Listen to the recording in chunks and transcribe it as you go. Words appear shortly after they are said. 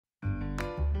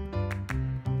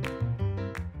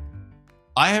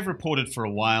I have reported for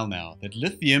a while now that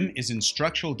lithium is in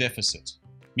structural deficit,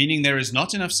 meaning there is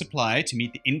not enough supply to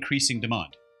meet the increasing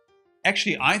demand.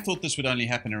 Actually, I thought this would only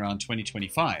happen around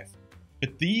 2025,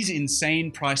 but these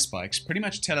insane price spikes pretty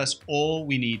much tell us all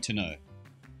we need to know.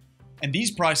 And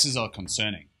these prices are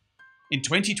concerning. In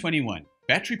 2021,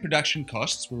 battery production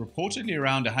costs were reportedly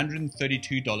around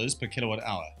 $132 per kilowatt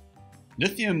hour.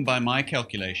 Lithium, by my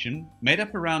calculation, made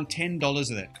up around $10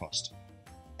 of that cost.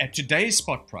 At today's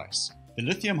spot price, the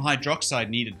lithium hydroxide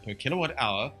needed per kilowatt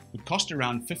hour would cost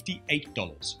around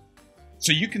 $58.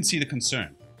 So you can see the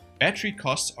concern. Battery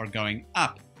costs are going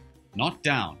up, not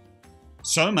down.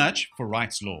 So much for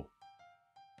Wright's Law.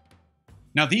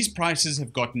 Now these prices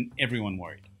have gotten everyone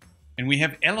worried. And we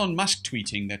have Elon Musk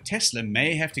tweeting that Tesla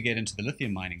may have to get into the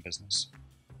lithium mining business.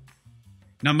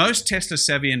 Now most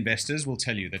Tesla-savvy investors will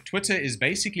tell you that Twitter is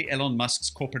basically Elon Musk's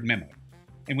corporate memo.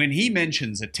 And when he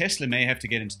mentions that Tesla may have to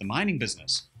get into the mining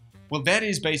business, well, that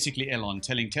is basically Elon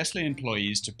telling Tesla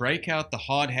employees to break out the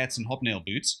hard hats and hobnail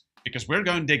boots because we're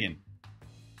going digging.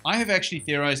 I have actually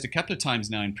theorized a couple of times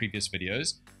now in previous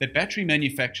videos that battery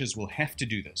manufacturers will have to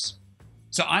do this.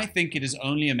 So I think it is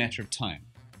only a matter of time.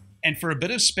 And for a bit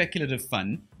of speculative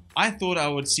fun, I thought I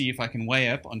would see if I can weigh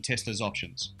up on Tesla's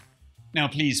options. Now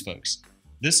please folks,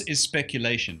 this is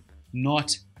speculation,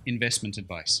 not investment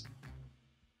advice.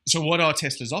 So what are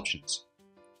Tesla's options?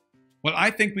 Well,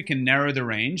 I think we can narrow the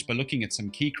range by looking at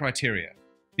some key criteria.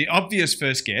 The obvious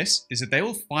first guess is that they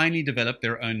will finally develop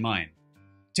their own mine.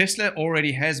 Tesla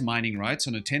already has mining rights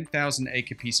on a 10,000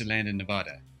 acre piece of land in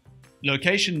Nevada.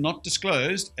 Location not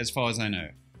disclosed as far as I know.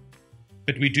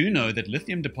 But we do know that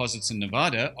lithium deposits in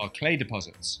Nevada are clay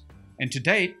deposits. And to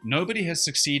date, nobody has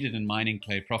succeeded in mining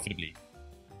clay profitably.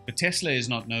 But Tesla is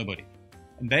not nobody.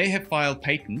 And they have filed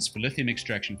patents for lithium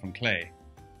extraction from clay.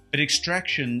 But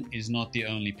extraction is not the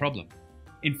only problem.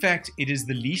 In fact, it is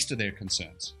the least of their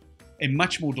concerns. A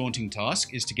much more daunting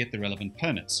task is to get the relevant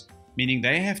permits, meaning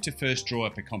they have to first draw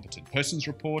up a competent persons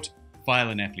report, file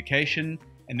an application,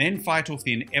 and then fight off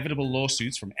the inevitable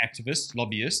lawsuits from activists,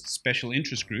 lobbyists, special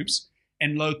interest groups,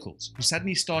 and locals who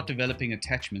suddenly start developing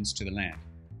attachments to the land.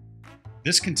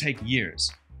 This can take years,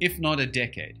 if not a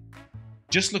decade.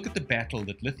 Just look at the battle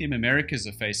that Lithium Americas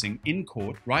are facing in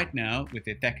court right now with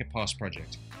their Thacker Pass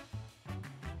project.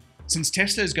 Since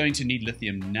Tesla is going to need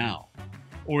lithium now,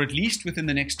 or at least within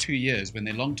the next 2 years when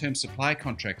their long-term supply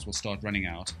contracts will start running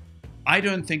out, I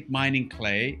don't think mining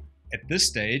clay at this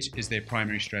stage is their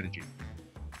primary strategy.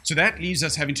 So that leaves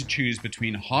us having to choose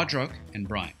between hard rock and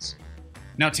brines.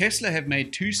 Now Tesla have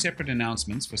made 2 separate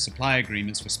announcements for supply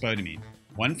agreements for spodumene,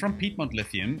 one from Piedmont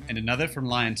Lithium and another from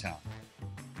Liontown.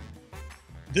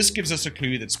 This gives us a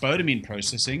clue that spodumene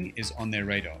processing is on their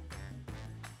radar.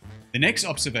 The next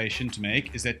observation to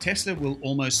make is that Tesla will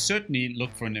almost certainly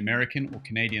look for an American or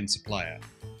Canadian supplier.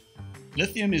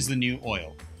 Lithium is the new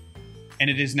oil, and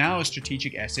it is now a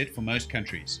strategic asset for most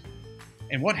countries.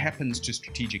 And what happens to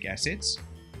strategic assets?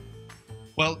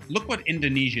 Well, look what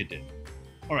Indonesia did.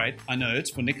 Alright, I know it's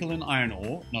for nickel and iron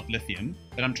ore, not lithium,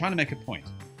 but I'm trying to make a point.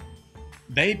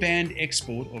 They banned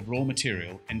export of raw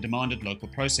material and demanded local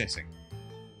processing.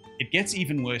 It gets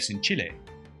even worse in Chile,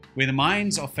 where the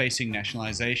mines are facing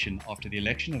nationalization after the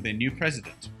election of their new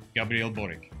president, Gabriel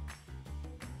Boric.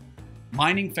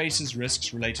 Mining faces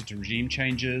risks related to regime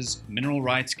changes, mineral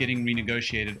rights getting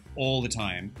renegotiated all the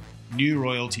time, new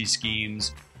royalty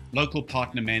schemes, local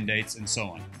partner mandates, and so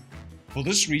on. For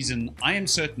this reason, I am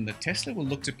certain that Tesla will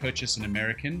look to purchase an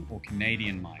American or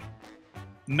Canadian mine.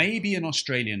 Maybe an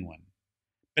Australian one.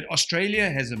 But Australia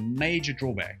has a major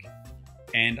drawback.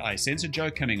 And I sense a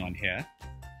joke coming on here.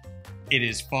 It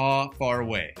is far, far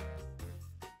away.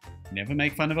 Never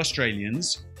make fun of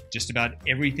Australians. Just about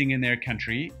everything in their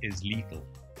country is lethal.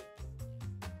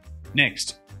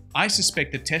 Next, I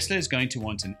suspect that Tesla is going to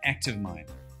want an active mine,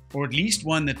 or at least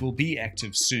one that will be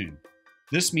active soon.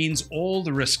 This means all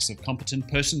the risks of competent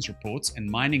persons reports and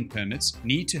mining permits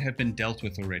need to have been dealt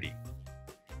with already.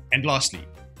 And lastly,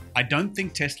 I don't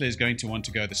think Tesla is going to want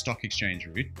to go the stock exchange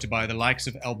route to buy the likes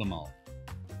of Albemarle.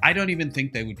 I don't even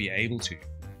think they would be able to.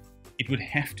 It would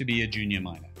have to be a junior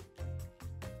miner.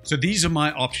 So these are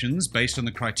my options based on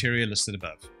the criteria listed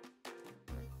above.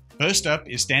 First up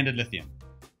is Standard Lithium.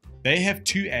 They have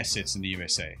 2 assets in the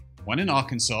USA, one in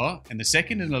Arkansas and the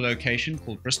second in a location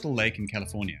called Bristol Lake in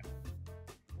California.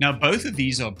 Now both of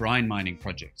these are brine mining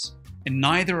projects, and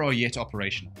neither are yet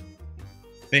operational.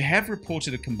 They have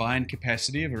reported a combined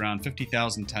capacity of around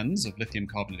 50,000 tons of lithium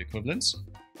carbonate equivalents,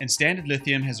 and Standard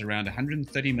Lithium has around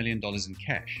 $130 million in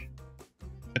cash.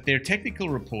 But their technical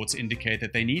reports indicate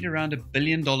that they need around $1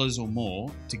 billion or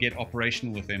more to get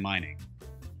operational with their mining.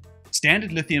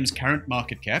 Standard Lithium's current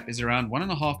market cap is around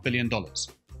 $1.5 billion.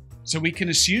 So we can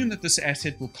assume that this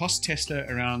asset will cost Tesla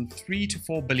around $3 to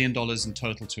 $4 billion in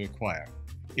total to acquire,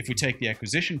 if we take the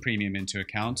acquisition premium into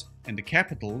account and the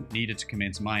capital needed to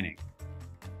commence mining.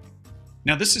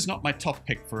 Now, this is not my top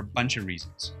pick for a bunch of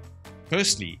reasons.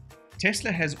 Firstly,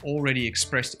 Tesla has already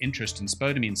expressed interest in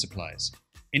spodumene supplies,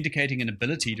 indicating an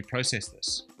ability to process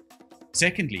this.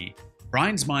 Secondly,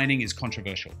 brines mining is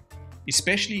controversial,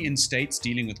 especially in states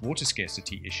dealing with water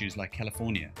scarcity issues like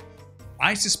California.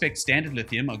 I suspect Standard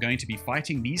Lithium are going to be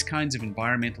fighting these kinds of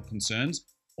environmental concerns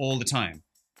all the time,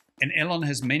 and Elon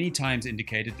has many times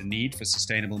indicated the need for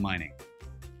sustainable mining.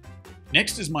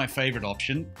 Next is my favorite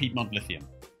option, Piedmont Lithium.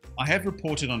 I have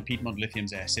reported on Piedmont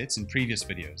Lithium's assets in previous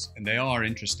videos, and they are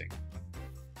interesting.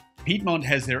 Piedmont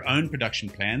has their own production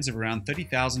plans of around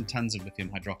 30,000 tons of lithium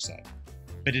hydroxide,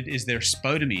 but it is their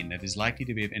spodumene that is likely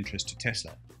to be of interest to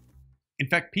Tesla. In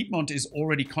fact, Piedmont is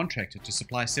already contracted to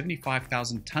supply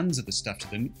 75,000 tons of the stuff to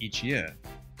them each year.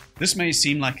 This may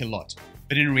seem like a lot,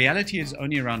 but in reality it is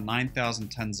only around 9,000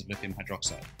 tons of lithium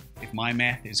hydroxide, if my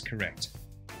math is correct.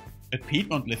 But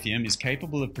Piedmont Lithium is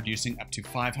capable of producing up to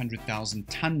 500,000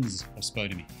 tons of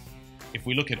spodumene. If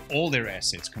we look at all their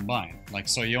assets combined, like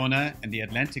Sayona and the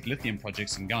Atlantic Lithium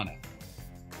projects in Ghana,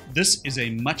 this is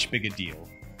a much bigger deal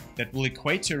that will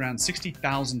equate to around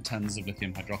 60,000 tons of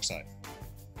lithium hydroxide.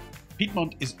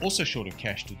 Piedmont is also short of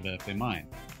cash to develop their mine,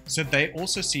 so they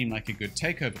also seem like a good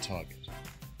takeover target.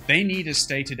 They need a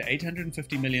stated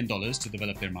 $850 million to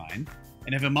develop their mine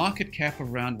and have a market cap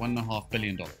of around $1.5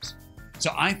 billion.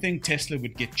 So I think Tesla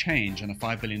would get change on a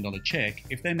 $5 billion check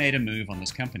if they made a move on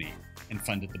this company and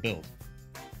funded the build.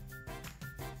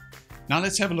 Now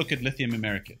let's have a look at Lithium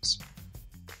Americas.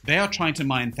 They are trying to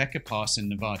mine Thacker Pass in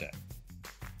Nevada.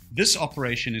 This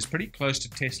operation is pretty close to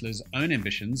Tesla's own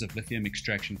ambitions of lithium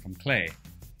extraction from clay.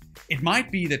 It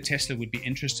might be that Tesla would be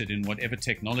interested in whatever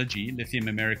technology Lithium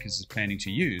Americas is planning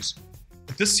to use,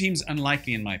 but this seems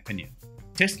unlikely in my opinion.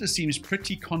 Tesla seems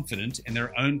pretty confident in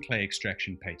their own clay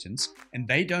extraction patents, and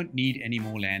they don't need any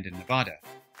more land in Nevada.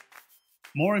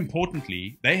 More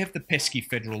importantly, they have the pesky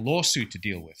federal lawsuit to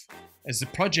deal with, as the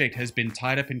project has been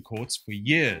tied up in courts for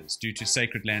years due to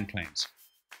sacred land claims.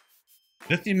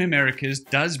 Lithium Americas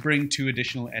does bring two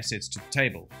additional assets to the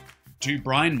table, two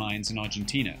brine mines in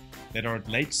Argentina that are at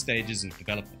late stages of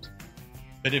development.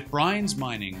 But if brines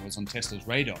mining was on Tesla's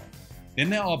radar, then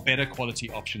there are better quality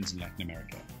options in Latin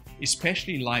America,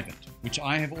 especially Livent, which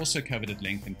I have also covered at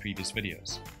length in previous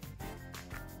videos.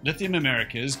 Lithium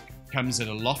Americas comes at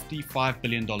a lofty $5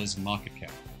 billion in market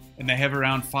cap, and they have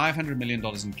around $500 million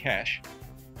in cash,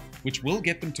 which will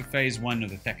get them to phase 1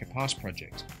 of the Thacker Pass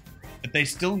project. But they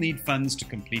still need funds to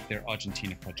complete their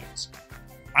Argentina projects.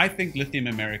 I think Lithium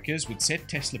Americas would set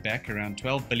Tesla back around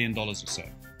 $12 billion or so,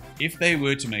 if they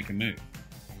were to make a move.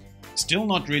 Still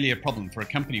not really a problem for a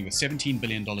company with $17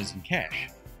 billion in cash,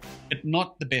 but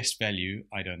not the best value,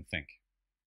 I don't think.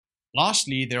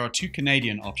 Lastly, there are two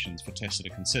Canadian options for Tesla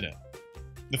to consider.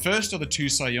 The first are the two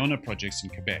Sayona projects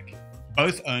in Quebec,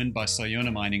 both owned by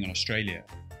Sayona Mining in Australia.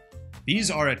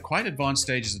 These are at quite advanced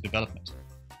stages of development,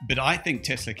 but I think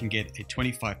Tesla can get a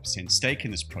 25% stake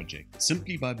in this project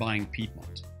simply by buying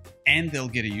Piedmont, and they'll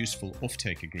get a useful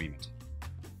offtake agreement.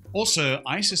 Also,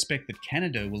 I suspect that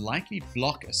Canada will likely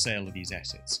block a sale of these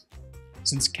assets,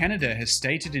 since Canada has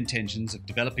stated intentions of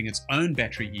developing its own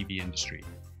battery EV industry,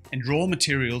 and raw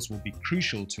materials will be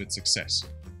crucial to its success.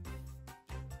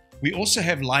 We also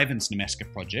have Livent's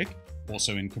Nemaska project,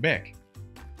 also in Quebec.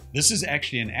 This is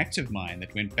actually an active mine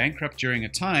that went bankrupt during a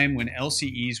time when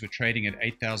LCEs were trading at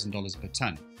 $8,000 per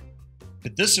ton.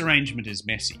 But this arrangement is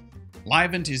messy.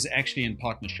 Livent is actually in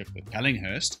partnership with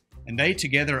Pallinghurst, and they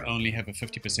together only have a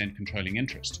 50% controlling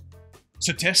interest.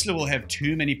 So Tesla will have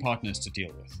too many partners to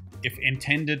deal with, if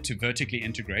intended to vertically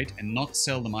integrate and not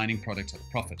sell the mining product at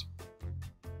a profit.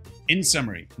 In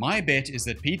summary, my bet is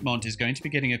that Piedmont is going to be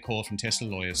getting a call from Tesla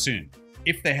lawyers soon,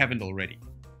 if they haven't already.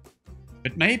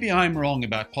 But maybe I'm wrong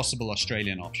about possible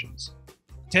Australian options.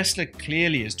 Tesla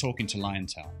clearly is talking to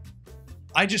Liontown.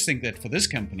 I just think that for this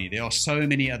company there are so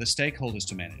many other stakeholders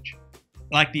to manage,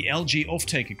 like the LG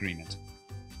offtake agreement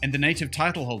and the native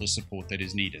title holder support that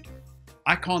is needed.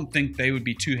 I can't think they would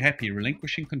be too happy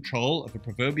relinquishing control of a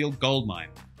proverbial gold mine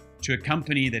to a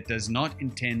company that does not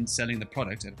intend selling the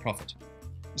product at a profit.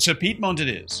 So Piedmont it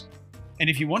is.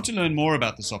 And if you want to learn more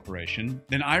about this operation,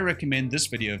 then I recommend this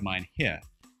video of mine here.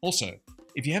 Also,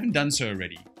 if you haven't done so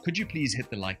already, could you please hit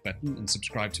the like button and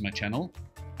subscribe to my channel?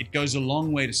 It goes a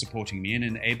long way to supporting me and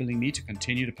enabling me to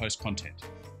continue to post content.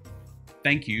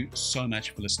 Thank you so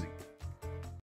much for listening.